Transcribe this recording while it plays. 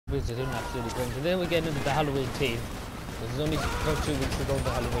Which is absolutely great. And then we get into the Halloween team. This is only about 2 weeks to go to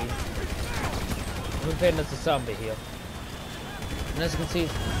Halloween. We're playing as a zombie here. And as you can see,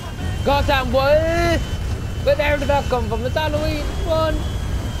 goddamn boy! Where the hell did that come from? It's Halloween! Run!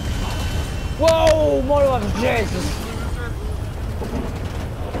 Whoa! More of Jesus!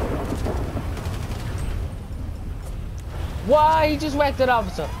 Why? He just whacked an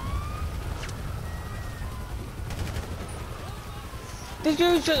officer. Did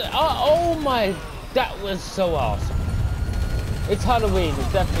you just... oh my... That was so awesome. It's Halloween.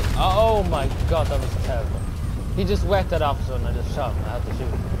 It's definitely... oh my god, that was terrible. He just whacked that officer and I just shot him. I had to shoot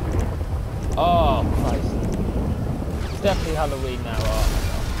him. Oh, Christ. It's definitely Halloween now. Oh my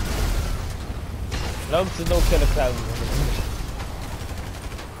god. As long as there's no killer clowns in this movie.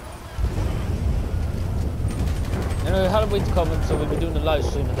 Anyway, Halloween's coming, so we'll be doing a live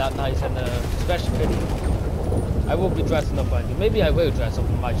stream of that night and a special video. I won't be dressing up on you. Maybe I will dress up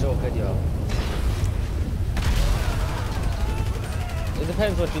in my show video. It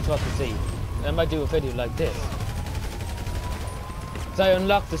depends what you want to see. I might do a video like this. So I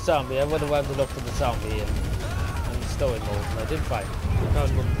unlocked the zombie. I would have wanted to look for the zombie in story mode, and I didn't find it. I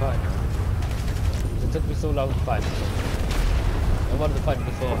probably wouldn't find it. It took me so long to find it. I wanted to find it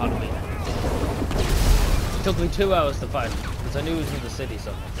before Halloween. It took me 2 hours to find it, because I knew it was in the city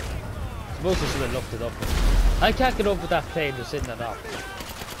somewhere. Suppose I should have looked it up. I can't get over that plane just sitting that off.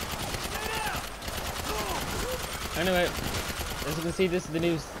 Anyway, as you can see, this is the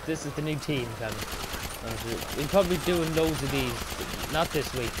new team kind of. We'll probably be doing loads of these, not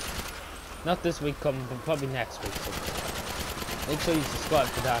this week. Not this week coming, but probably next week. So make sure you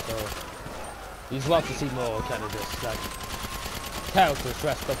subscribe to that, or you just want to see more kind of this, like, characters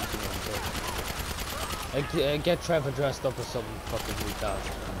dressed up as you know, so. Get Trevor dressed up as something fucking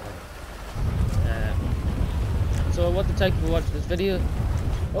retarded. So I want to thank you for watching this video. I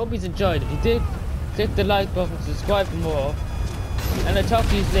hope you enjoyed. If you did, click the like button, subscribe for more, and I'll talk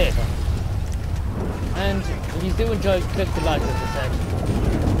to you later. And if you do enjoy, click the like, as I said.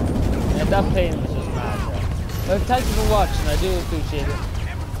 And that plane was just mad. Well, thank you for watching. I do appreciate it.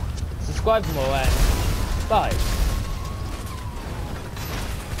 Subscribe for more, and bye.